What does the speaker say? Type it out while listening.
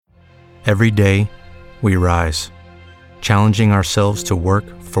Every day, we rise, challenging ourselves to work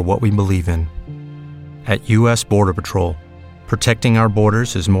for what we believe in. At U.S. Border Patrol, protecting our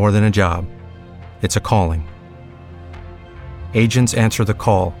borders is more than a job. It's a calling. Agents answer the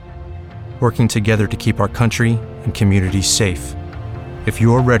call, working together to keep our country and communities safe. If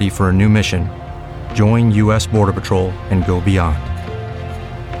you're ready for a new mission, join U.S. Border Patrol and go beyond.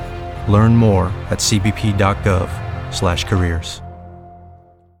 Learn more at cbp.gov/careers.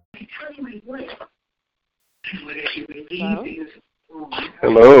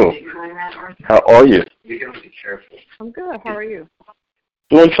 Hello. How are you? I'm good. How are you?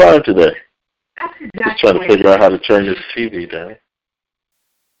 Doing fine today. Just trying to figure out how to turn this TV down.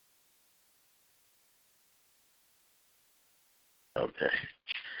 Okay.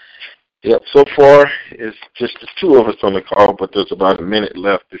 Yep, so far it's just the two of us on the call, but there's about a minute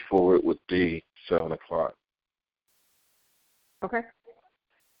left before it would be 7 o'clock. Okay.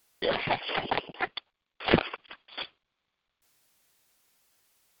 Yeah.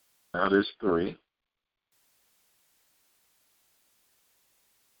 Now there's 3.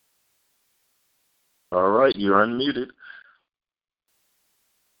 All right, you're unmuted.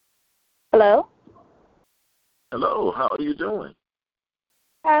 Hello? Hello, how are you doing?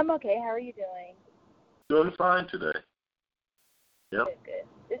 I'm okay. How are you doing? Doing fine today. Yep. Good.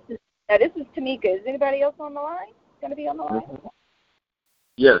 This is Tamika. Is anybody else on the line? Going to be on the line? Mm-hmm.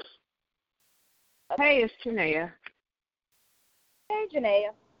 Yes. Hey, it's Janaea. Hey,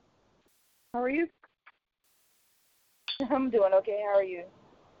 Janaea. How are you? I'm doing okay. How are you?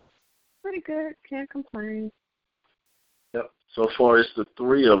 Pretty good. Can't complain. Yep. So far it's the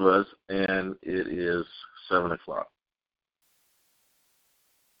 3 of us, and it is 7 o'clock.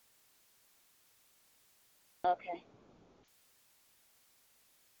 Okay.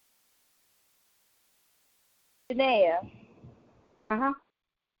 Janaea. Uh-huh.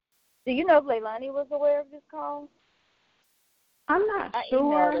 Do you know if Leilani was aware of this call? I'm not I sure.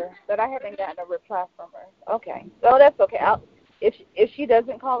 emailed her, but I haven't gotten a reply from her. Okay. So that's okay. If she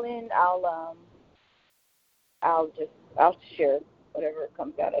doesn't call in, I'll share whatever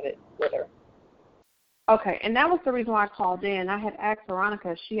comes out of it with her. Okay, and that was the reason why I called in. I had asked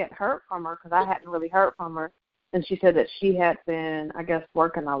Veronica if she had heard from her because I hadn't really heard from her, and she said that she had been, I guess,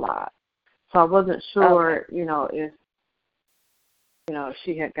 working a lot. So I wasn't sure, Okay. if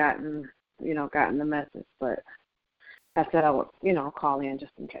she had gotten the message, but I said I would, call in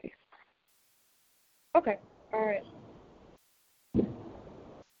just in case. Okay. All right.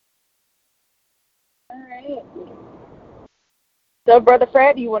 All right. So, Brother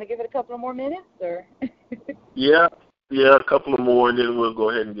Fred, do you want to give it a couple of more minutes, or? Yeah, a couple of more, and then we'll go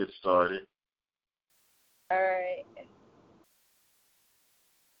ahead and get started. All right.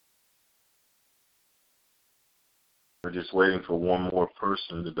 We're just waiting for one more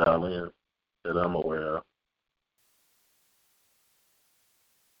person to dial in that I'm aware of.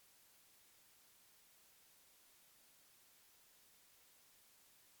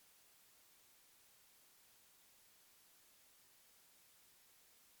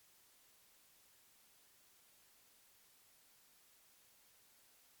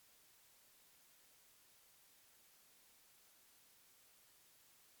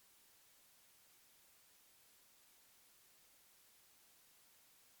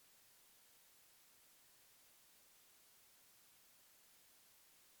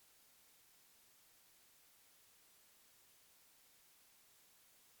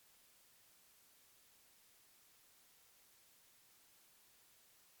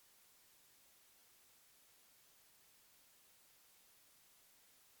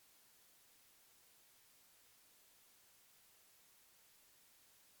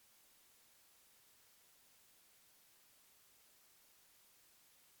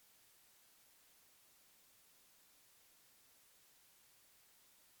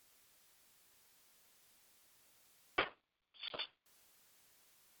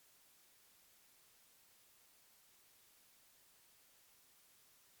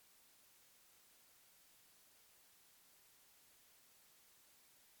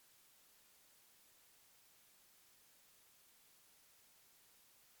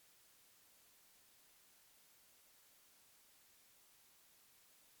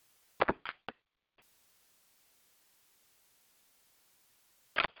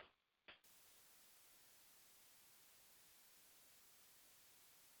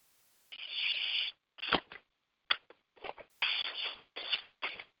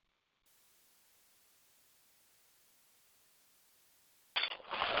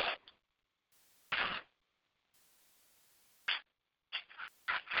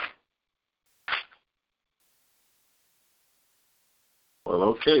 Well,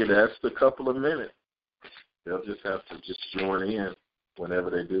 okay, that's the couple of minutes. They'll just have to just join in whenever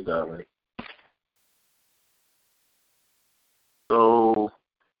they do dial in. So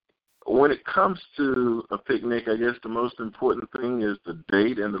when it comes to a picnic, I guess the most important thing is the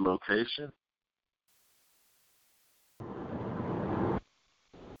date and the location.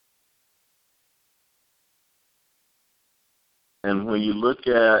 And when you look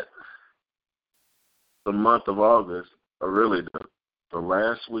at the month of August, or really the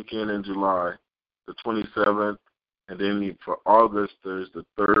last weekend in July, the 27th, and then for August, there's the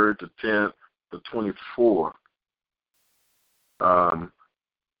 3rd, the 10th, the 24th.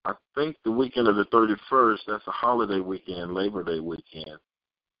 I think the weekend of the 31st, that's a holiday weekend, Labor Day weekend.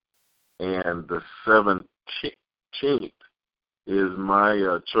 And the 17th is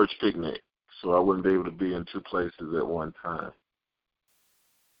my church picnic, so I wouldn't be able to be in two places at one time.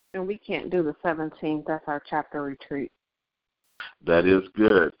 And we can't do the 17th. That's our chapter retreat. That is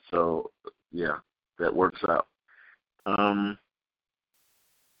good. So, yeah, that works out.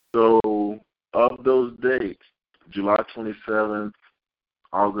 So, of those dates, July 27th,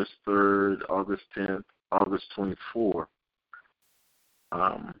 August 3rd, August 10th, August 24th,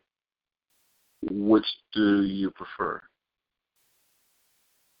 which do you prefer?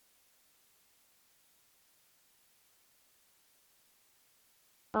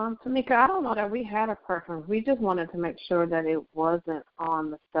 Tamika, I don't know that we had a preference. We just wanted to make sure that it wasn't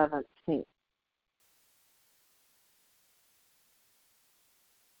on the 17th.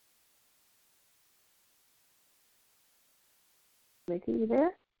 Tamika, you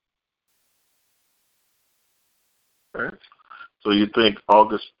there? All right. So you think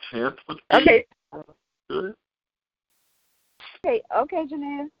August 10th would be Okay. good? Okay,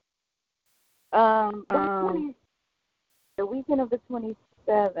 Janelle. The weekend of the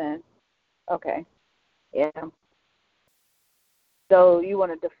 27th. Okay. Yeah. So you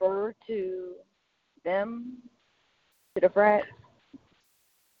want to defer to them, to the frats?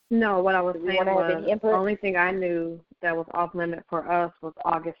 No, what I was saying was the only thing I knew that was off limit for us was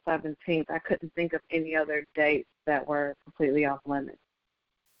August 17th. I couldn't think of any other dates that were completely off limit.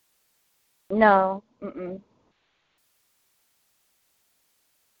 No. Mm-mm.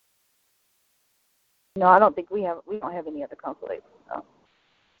 No, I don't think we don't have any other conflicts. No.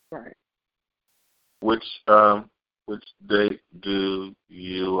 Right. Which date do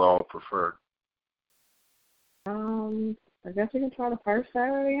you all prefer? I guess we can try the first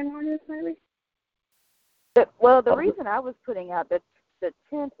Saturday in August, maybe. The reason I was putting out the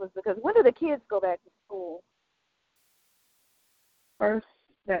 10th was because when do the kids go back to school?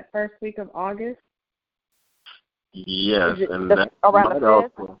 That first week of August. Yes, and that around the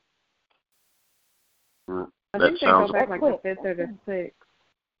 5th. Also, I that think they sounds go back like the 5th or the 6th.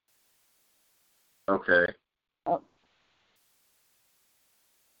 okay. Oh.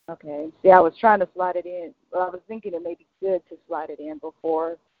 Okay. See, I was trying to slide it in. Well, I was thinking it may be good to slide it in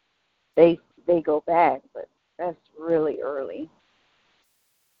before they go back, but that's really early.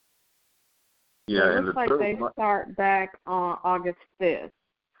 Yeah, it looks like they start back on August 5th.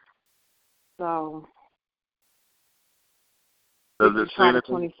 So does it say the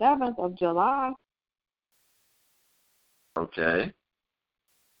 27th of July? Okay.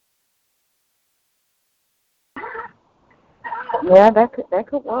 Yeah, that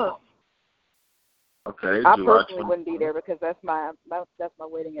could work. Okay. I July personally wouldn't be there because that's my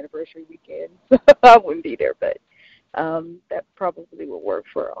wedding anniversary weekend. I wouldn't be there, but that probably would work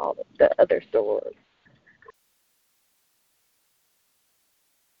for all of the other stores.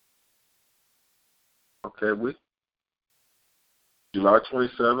 Okay, July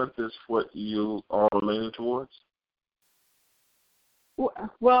 27th is what you all are leaning towards?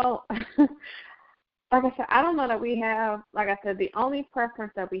 Well, like I said, I don't know that we have, like I said, the only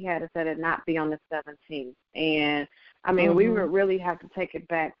preference that we had is that it not be on the 17th. And, I mean, we would really have to take it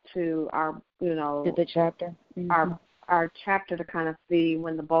back to our, to the chapter. Our chapter to kind of see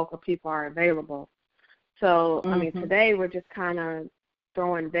when the bulk of people are available. So, I mean, today we're just kind of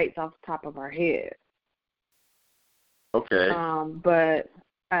throwing dates off the top of our head. Okay. But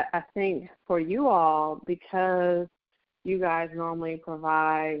I think for you all, because you guys normally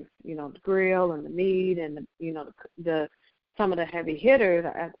provide, the grill and the meat and the some of the heavy hitters,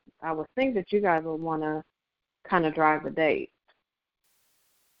 I would think that you guys would want to kind of drive the date.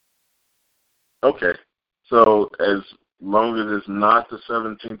 Okay. So as long as it's not the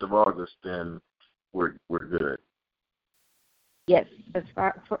 17th of August, then we're good. Yes.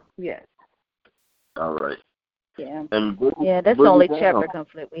 Yes. All right. Yeah. And that's the only chapter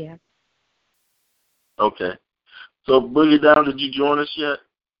conflict we have. Okay. So, Boogie Down, did you join us yet?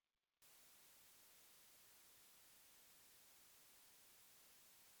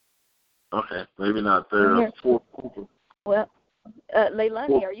 Okay, maybe not. There are 4 people. Well,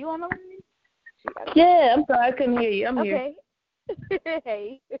 Leilani, are you on the line? Yeah, I'm sorry, I couldn't hear you. I'm here. Okay.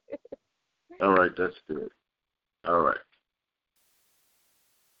 Hey. All right, that's good. All right.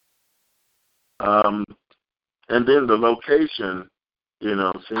 And then the location,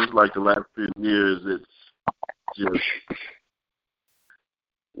 seems like the last few years it's just,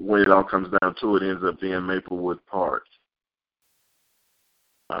 when it all comes down to it, ends up being Maplewood Park.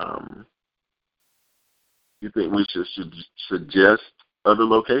 You think we should suggest other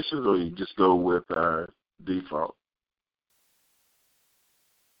locations, or you just go with our default?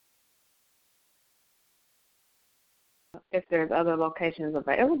 If there's other locations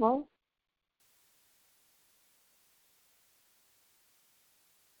available.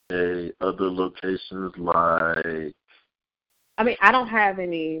 Okay, other locations like... I mean, I don't have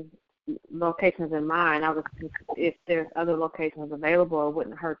any locations in mind. If there's other locations available, it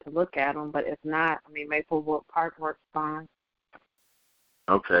wouldn't hurt to look at them. But if not, I mean, Maplewood Park works fine.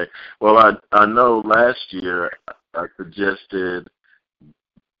 Okay. Well, I know last year I suggested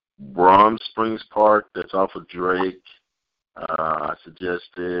Bronze Springs Park, that's off of Drake. I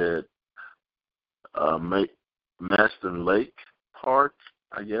suggested Maston Lake Park,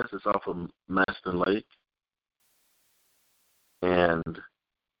 I guess. It's off of Maston Lake. And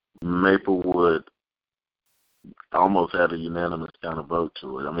Maplewood almost had a unanimous kind of vote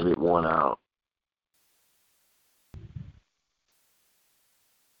to it. I mean, it won out.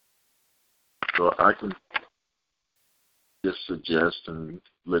 So I can just suggest and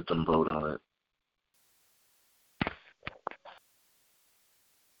let them vote on it.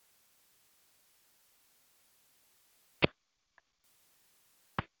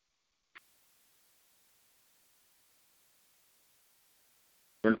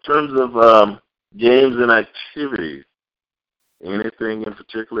 In terms of games and activities, anything in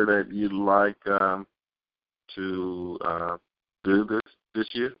particular that you'd like to do this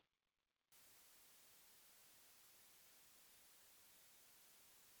year?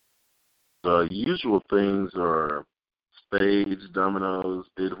 The usual things are spades, dominoes,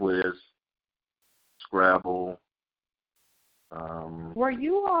 bidwiz, Scrabble. Were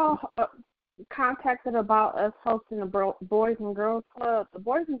you all contacted about us hosting a Boys and Girls Club? The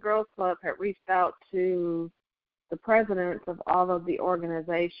Boys and Girls Club had reached out to the presidents of all of the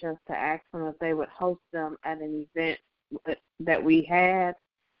organizations to ask them if they would host them at an event that we had.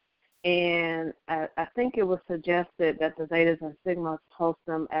 And I think it was suggested that the Zetas and Sigmas host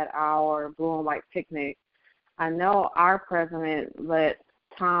them at our Blue and White picnic. I know our president let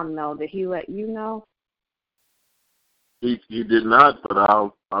Tom know. Did he let you know? He did not, but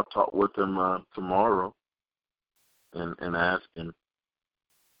I'll talk with him tomorrow and ask him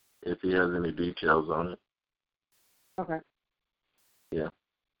if he has any details on it. Okay. Yeah.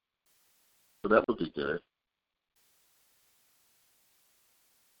 So that would be good.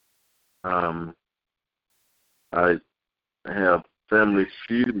 I have Family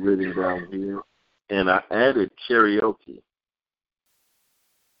Feud written down here, and I added karaoke.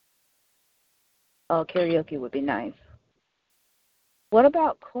 Oh, karaoke would be nice. What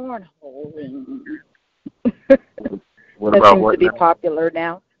about cornholing? What that about seems what to be now? popular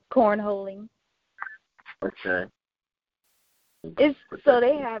now. Cornholing. Okay. So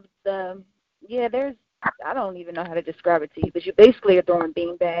they have there's, I don't even know how to describe it to you, but you basically are throwing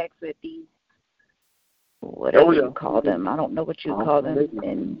bean bags at these, whatever you call them. I don't know what you call them.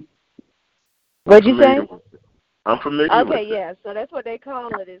 And what'd you say? I'm familiar with it. Okay, yeah, so that's what they call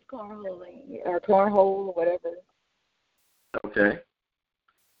it, is cornholing, or cornhole, or whatever. Okay.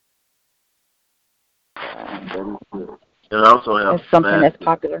 And I also have That's something that's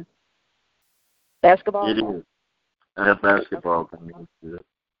popular. Basketball? It is. I have basketball coming up here.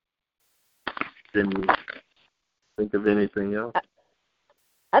 Can you think of anything else?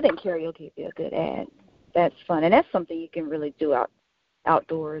 I think karaoke would be a good ad. That's fun, and that's something you can really do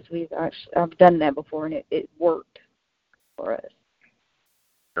outdoors. I've done that before, and it worked for us.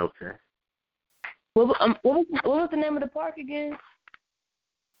 Okay. What was the name of the park again?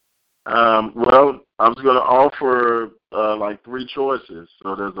 Well, I was going to offer like 3 choices.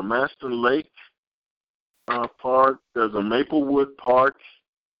 So there's a Maston Lake Park. There's a Maplewood Park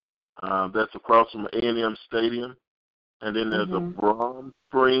that's across from A&M Stadium. And then there's a Bronze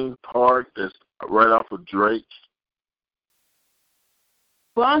Spring Park that's right off of Drake.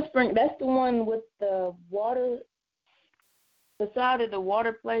 Bronze Spring, that's the one with the water, beside of the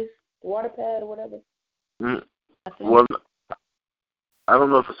water place, water pad or whatever? Well, I don't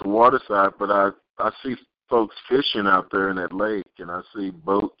know if it's a water side, but I see folks fishing out there in that lake, and I see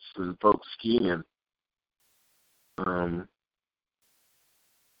boats and folks skiing.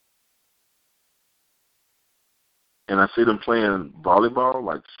 and I see them playing volleyball,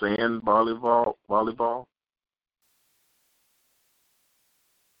 like sand volleyball.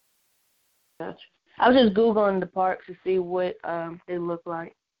 Gotcha. I was just Googling the parks to see what they look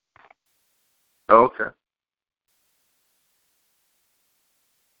like. Oh, okay.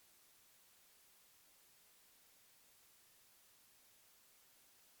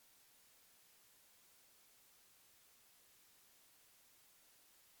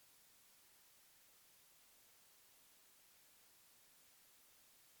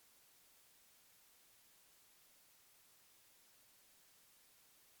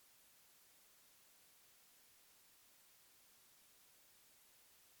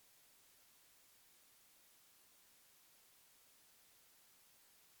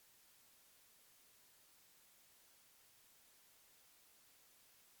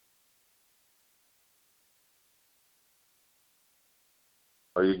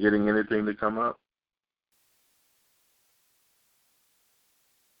 Are you getting anything to come up?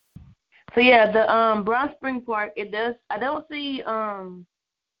 So yeah, the Brown Spring Park, it does. I don't see an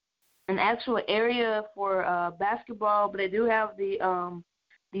actual area for basketball, but they do have the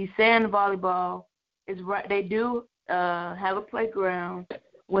sand volleyball. Is right. They do have a playground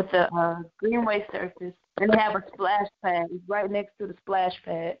with a greenway surface, and they have a splash pad. It's right next to the splash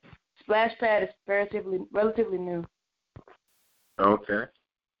pad. Splash pad is relatively new. Okay.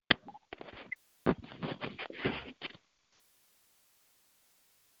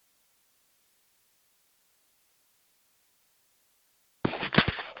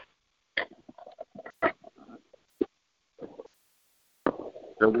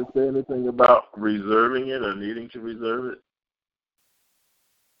 Does it say anything about reserving it or needing to reserve it?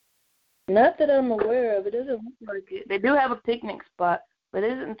 Not that I'm aware of. It doesn't look like it. They do have a picnic spot, but it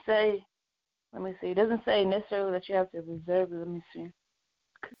doesn't say. Let me see. It doesn't say necessarily that you have to reserve it. Let me see.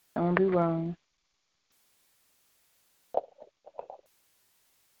 I won't be wrong.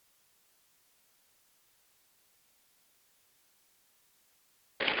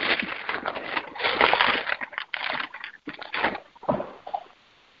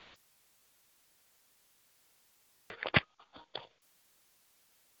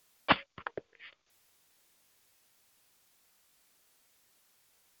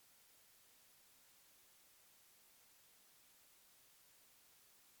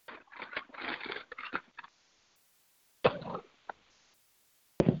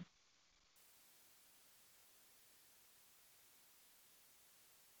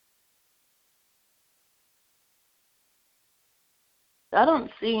 I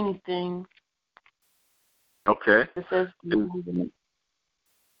don't see anything. Okay. It says.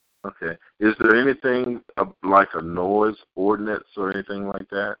 Okay. Is there anything like a noise ordinance or anything like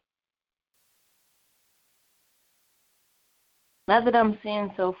that? Not that I'm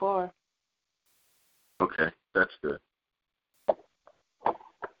seeing so far. Okay, that's good.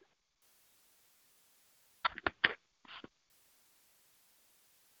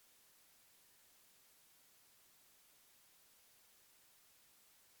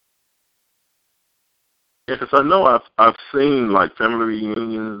 Yeah, because I know I've seen like family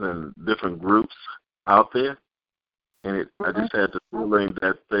reunions and different groups out there, and I just had the feeling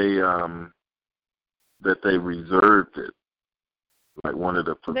that they reserved it, like one of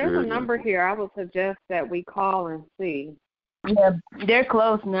the pavilions. There's a number here. I would suggest that we call and see. Yeah, they're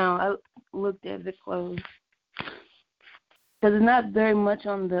closed now. I looked at the closed because there's not very much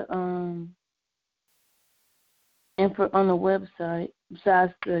on the on the website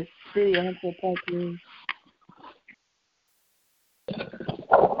besides the city of Huntsville Park News.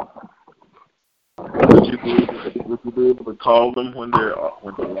 Would you be able to call them when they're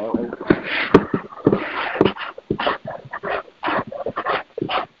open?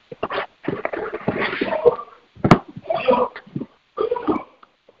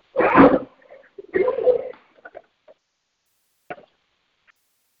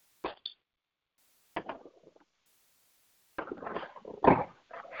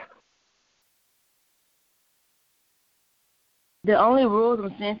 The only rules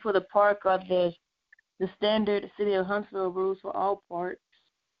I'm seeing for the park are the standard City of Huntsville rules for all parks.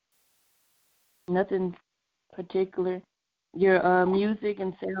 Nothing particular. Your music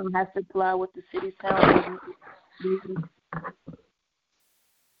and sound has to comply with the city sound.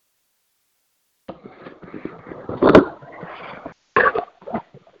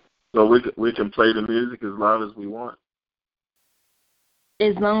 So we can play the music as loud as we want?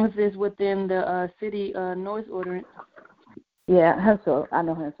 As long as it's within the city noise ordinance. Yeah, Huntsville. I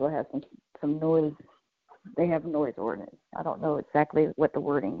know Huntsville has some noise. They have noise ordinance. I don't know exactly what the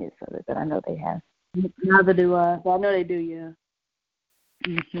wording is of it, but I know they have. Neither do I. But I know they do, yeah.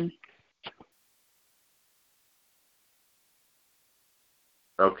 Mm-hmm.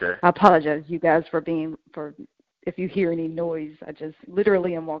 Okay. I apologize, you guys, for if you hear any noise. I just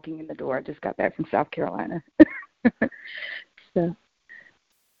literally am walking in the door. I just got back from South Carolina. So.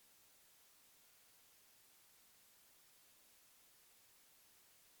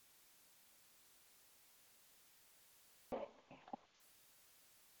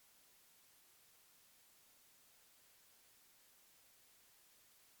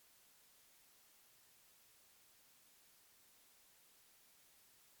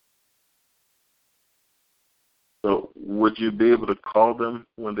 So would you be able to call them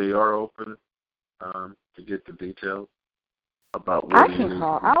when they are open to get the details about what I can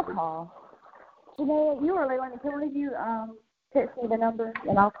call. I'll call. Janae, you or Leilani, can one of you text me the number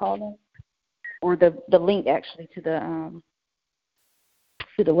and I'll call them, or the link actually to the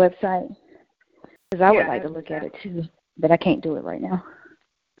website, because I would like to look at it too, but I can't do it right now.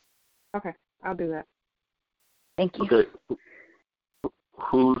 Okay, I'll do that. Thank you. Okay.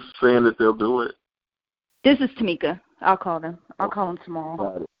 Who's saying that they'll do it? This is Tamika. I'll call them. I'll call them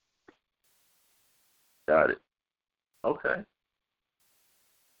tomorrow. Got it. Okay.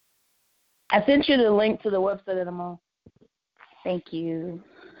 I sent you the link to the website that I'm on. Thank you.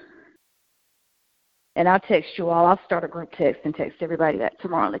 And I'll text you all. I'll start a group text and text everybody that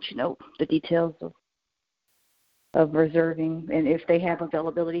tomorrow and let you know the details of reserving and if they have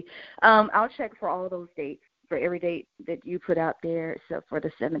availability. I'll check for all those dates, for every date that you put out there except for the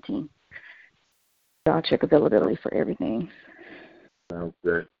 17th. So I'll check availability for everything. Sounds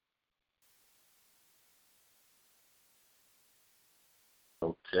good.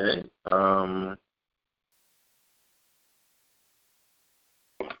 Okay.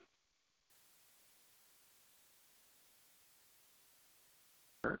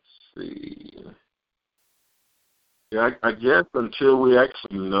 Let's see. Yeah, I guess until we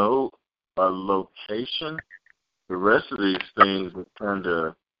actually know a location, the rest of these things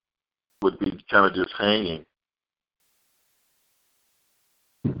would be kind of just hanging.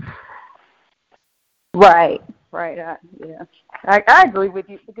 Right. Yeah. I agree with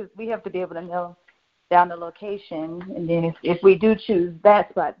you, because we have to be able to know down the location, and then if we do choose that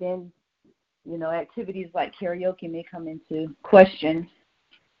spot, then activities like karaoke may come into question.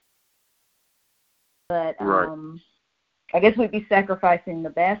 But Right. I guess we'd be sacrificing the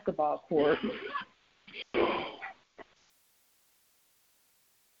basketball court.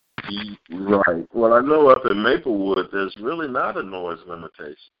 Right. Well, I know up in Maplewood, there's really not a noise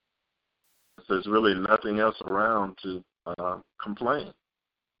limitation. There's really nothing else around to complain.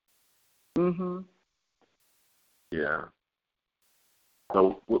 Mhm. Yeah.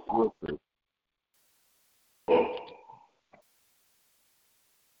 So we'll see.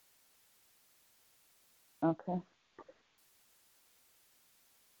 Okay.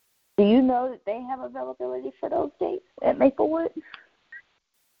 Do you know that they have availability for those dates at Maplewood?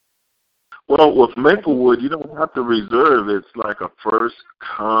 Well, with Maplewood, you don't have to reserve. It's like a first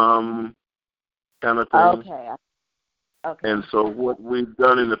come kind of thing. Okay. And so what we've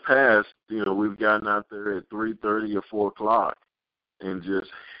done in the past, we've gotten out there at 3:30 or 4 o'clock and just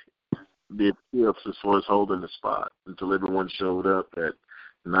did shifts as far as holding the spot until everyone showed up at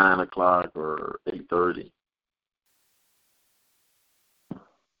 9 o'clock or 8:30.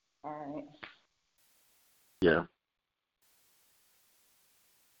 All right. Yeah.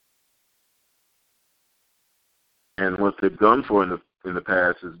 And what they've gone for in the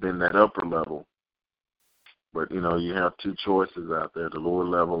past has been that upper level. But, you have two choices out there, the lower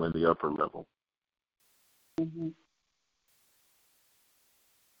level and the upper level. Mm-hmm.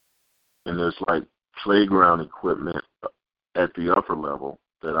 And there's like playground equipment at the upper level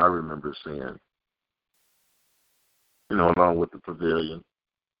that I remember seeing, along with the pavilion.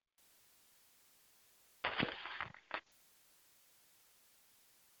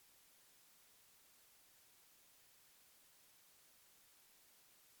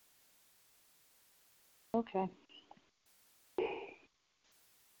 Okay.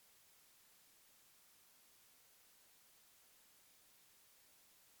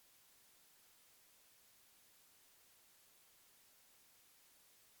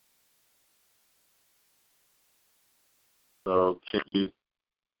 So can you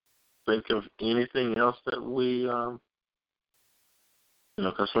think of anything else that we,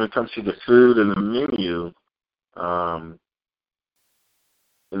 because when it comes to the food and the menu,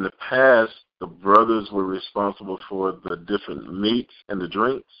 in the past, the brothers were responsible for the different meats and the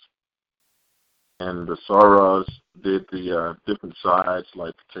drinks, and the Saras did the different sides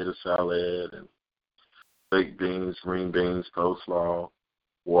like potato salad and baked beans, green beans, coleslaw,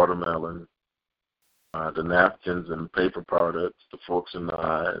 watermelon, the napkins and paper products, the forks and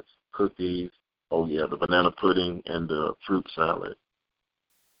knives, cookies, the banana pudding, and the fruit salad.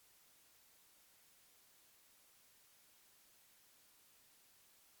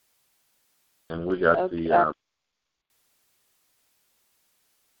 And we got Okay. the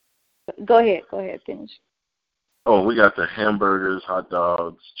Go ahead, finish. we got the hamburgers, hot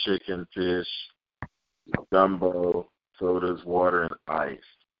dogs, chicken, fish, gumbo, sodas, water, and ice.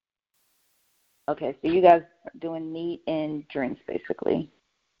 Okay, so you guys are doing meat and drinks basically.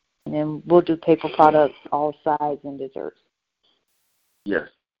 And then we'll do paper products, all sides, and desserts. Yes.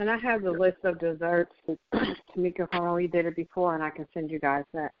 And I have the list of desserts. Tamika Farley did it before, and I can send you guys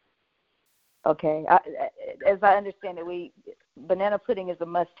that. Okay. As I understand it, banana pudding is a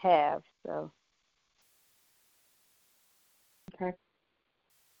must-have. So. Okay.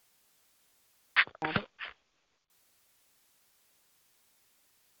 Got it.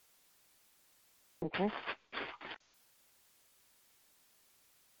 Okay.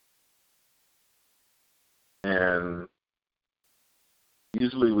 And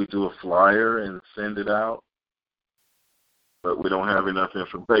usually we do a flyer and send it out, but we don't have enough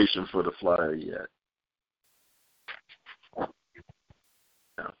information for the flyer yet.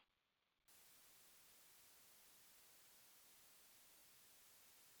 Yeah.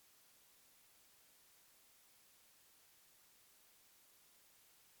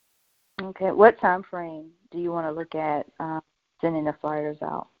 Okay. What time frame do you want to look at sending the flyers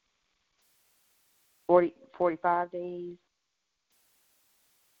out? 45 days?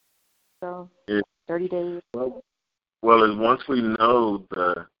 So 30 days? Well, once we know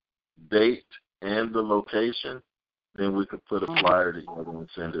the date and the location, then we could put a flyer together and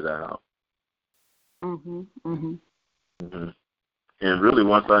send it out. Mhm. Mhm. Mhm. And really,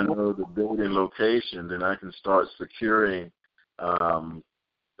 once I know the date and location, then I can start securing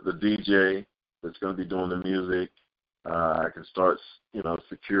the DJ that's going to be doing the music. I can start,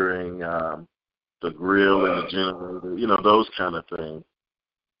 securing the grill and the generator, those kind of things.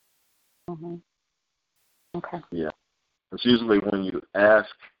 Mhm. Okay. Yeah. It's usually when you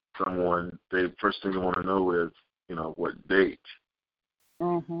ask someone, the first thing they want to know is, what date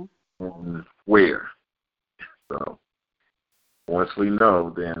Mhm. and where. So once we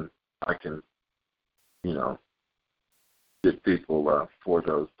know, then I can, get people for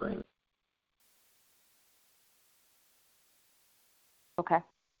those things. Okay.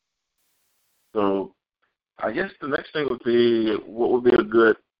 So I guess the next thing would be, what would be a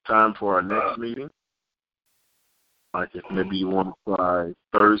good time for our next meeting? Like if maybe you want to try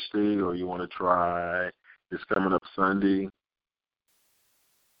Thursday or you want to try this coming up Sunday.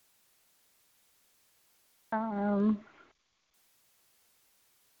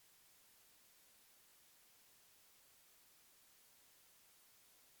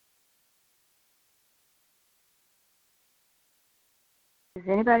 Does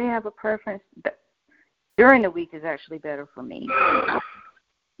anybody have a preference? During the week is actually better for me.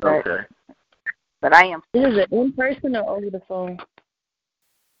 But, Okay. But I am. Is it in person or over the phone?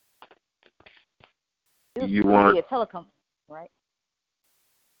 You want a telecom, right?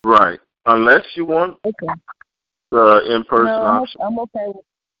 Right. Unless you want the in-person option.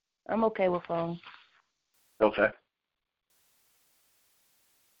 I'm okay with phone. Okay.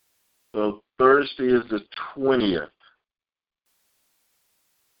 So Thursday is the 20th.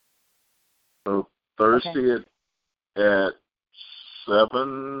 So Thursday at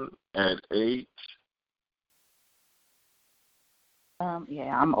 7, at 8.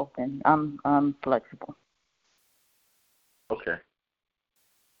 Yeah, I'm open. I'm flexible. Okay.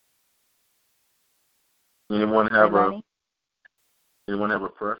 Anyone have a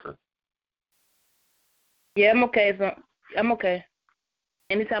preference? Yeah, I'm okay. I'm okay.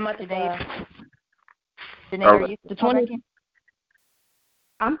 Anytime after Janae, All are you the 20th?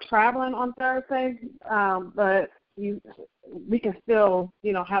 I'm traveling on Thursday, but we can still,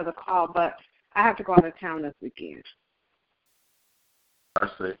 have the call, but I have to go out of town this weekend. I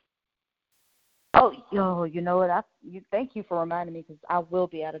see. Oh, you know what? Thank you for reminding me because I will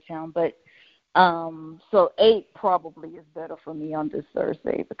be out of town. But so 8 probably is better for me on this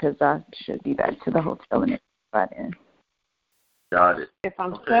Thursday because I should be back to the hotel by then. Got it. If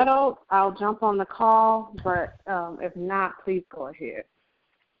I'm settled, I'll jump on the call, but if not, please go ahead.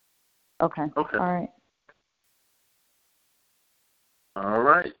 Okay. All right. All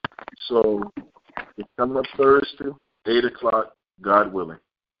right. So it's coming up Thursday, 8 o'clock, God willing.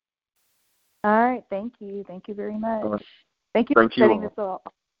 All right. Thank you. Thank you very much. Right. Thank you for setting this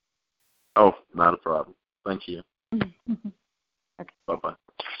up. Oh, not a problem. Thank you. Okay. Bye-bye.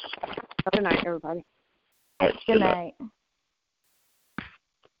 Good night, everybody. Good night.